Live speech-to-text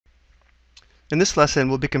In this lesson,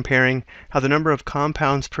 we'll be comparing how the number of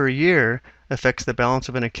compounds per year affects the balance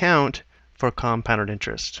of an account for compounded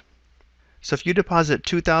interest. So if you deposit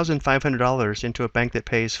 $2,500 into a bank that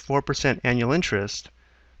pays 4% annual interest,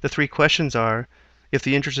 the three questions are, if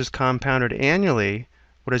the interest is compounded annually,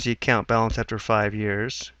 what is the account balance after 5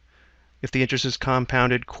 years? If the interest is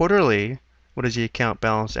compounded quarterly, what is the account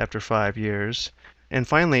balance after 5 years? And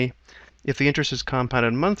finally, if the interest is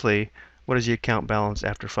compounded monthly, what is the account balance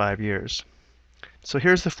after 5 years? So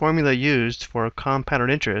here's the formula used for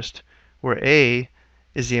compounded interest, where A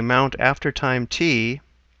is the amount after time t,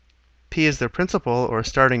 P is the principal or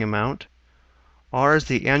starting amount, R is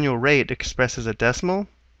the annual rate expressed as a decimal,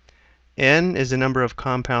 N is the number of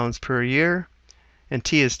compounds per year, and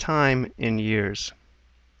T is time in years.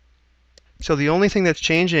 So the only thing that's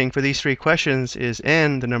changing for these three questions is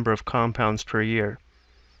N, the number of compounds per year.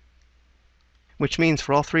 Which means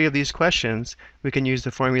for all three of these questions, we can use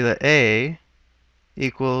the formula A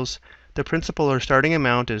equals the principal or starting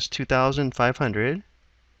amount is 2,500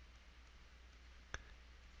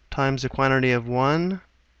 times the quantity of 1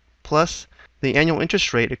 plus the annual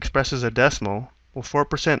interest rate expressed as a decimal. Well,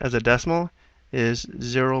 4% as a decimal is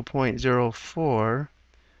 0.04.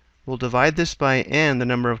 We'll divide this by n, the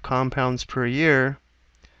number of compounds per year,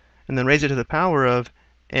 and then raise it to the power of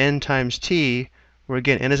n times t, where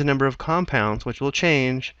again n is the number of compounds, which will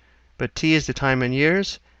change, but t is the time in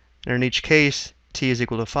years, and in each case t is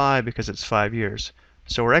equal to 5 because it's 5 years.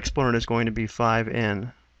 So our exponent is going to be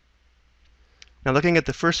 5n. Now looking at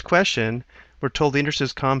the first question, we're told the interest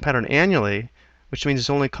is compounded annually, which means it's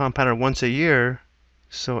only compounded once a year,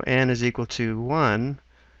 so n is equal to 1.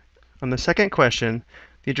 On the second question,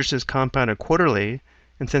 the interest is compounded quarterly,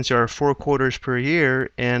 and since there are 4 quarters per year,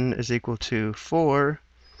 n is equal to 4.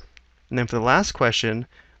 And then for the last question,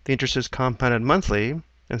 the interest is compounded monthly,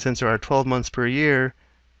 and since there are 12 months per year,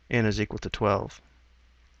 n is equal to 12.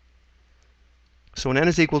 So when n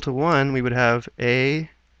is equal to 1, we would have A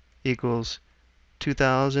equals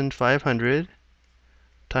 2,500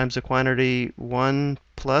 times the quantity 1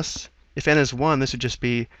 plus, if n is 1, this would just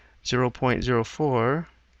be 0.04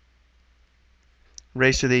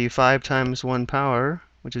 raised to the 5 times 1 power,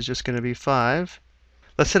 which is just going to be 5.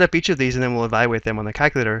 Let's set up each of these and then we'll evaluate them on the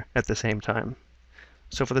calculator at the same time.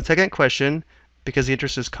 So for the second question, because the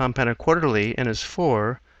interest is compounded quarterly and is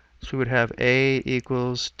 4, so we would have A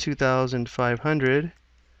equals 2,500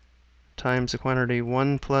 times the quantity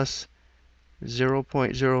 1 plus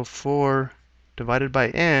 0.04 divided by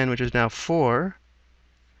n, which is now 4,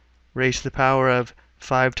 raised to the power of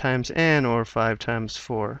 5 times n, or 5 times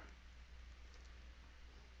 4.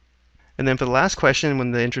 And then for the last question,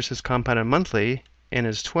 when the interest is compounded monthly, n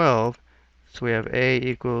is 12, so we have A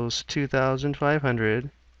equals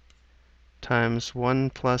 2,500 times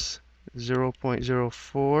 1 plus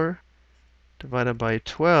 0.04 divided by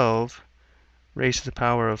 12 raised to the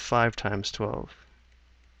power of 5 times 12.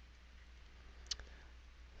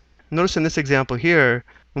 Notice in this example here,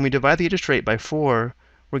 when we divide the interest rate by 4,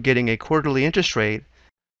 we're getting a quarterly interest rate,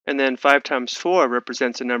 and then 5 times 4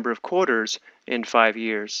 represents the number of quarters in 5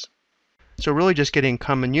 years. So we're really just getting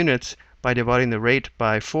common units by dividing the rate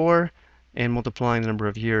by 4 and multiplying the number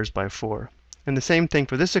of years by 4. And the same thing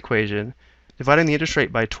for this equation. Dividing the interest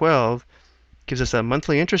rate by 12 gives us a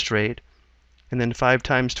monthly interest rate, and then 5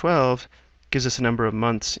 times 12 gives us a number of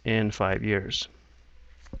months in 5 years.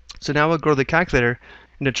 So now we'll go to the calculator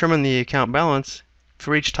and determine the account balance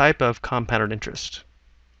for each type of compounded interest.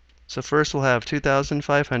 So first we'll have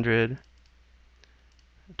 2,500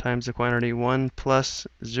 times the quantity 1 plus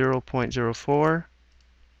 0.04,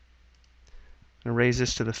 and raise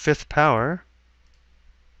this to the 5th power.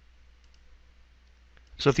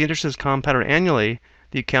 So if the interest is compounded annually,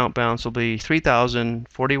 the account balance will be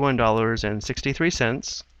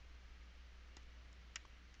 $3,041.63.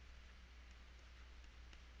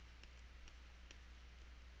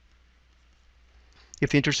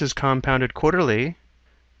 If the interest is compounded quarterly,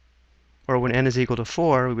 or when n is equal to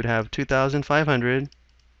 4, we would have 2,500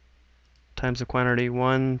 times the quantity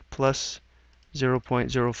 1 plus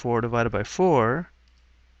 0.04 divided by 4,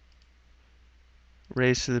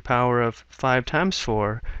 raised to the power of 5 times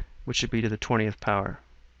 4, which should be to the 20th power.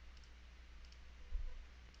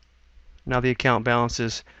 Now the account balance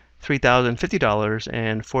is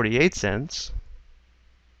 $3,050.48.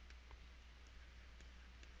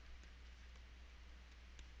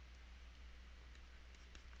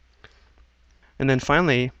 And then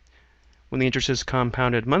finally, when the interest is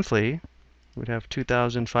compounded monthly, we'd have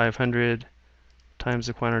 2,500 times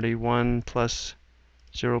the quantity 1 plus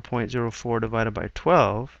 0.04 divided by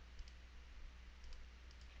 12.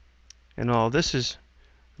 And all this is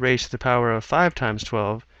raised to the power of 5 times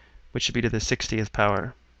 12, which should be to the 60th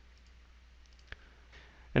power.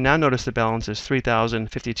 And now notice the balance is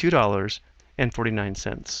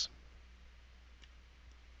 $3,052.49.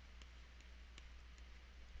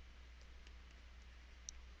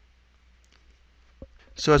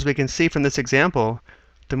 So as we can see from this example,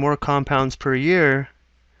 the more compounds per year,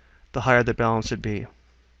 the higher the balance would be.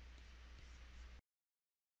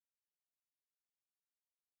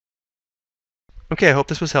 Okay, I hope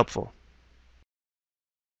this was helpful.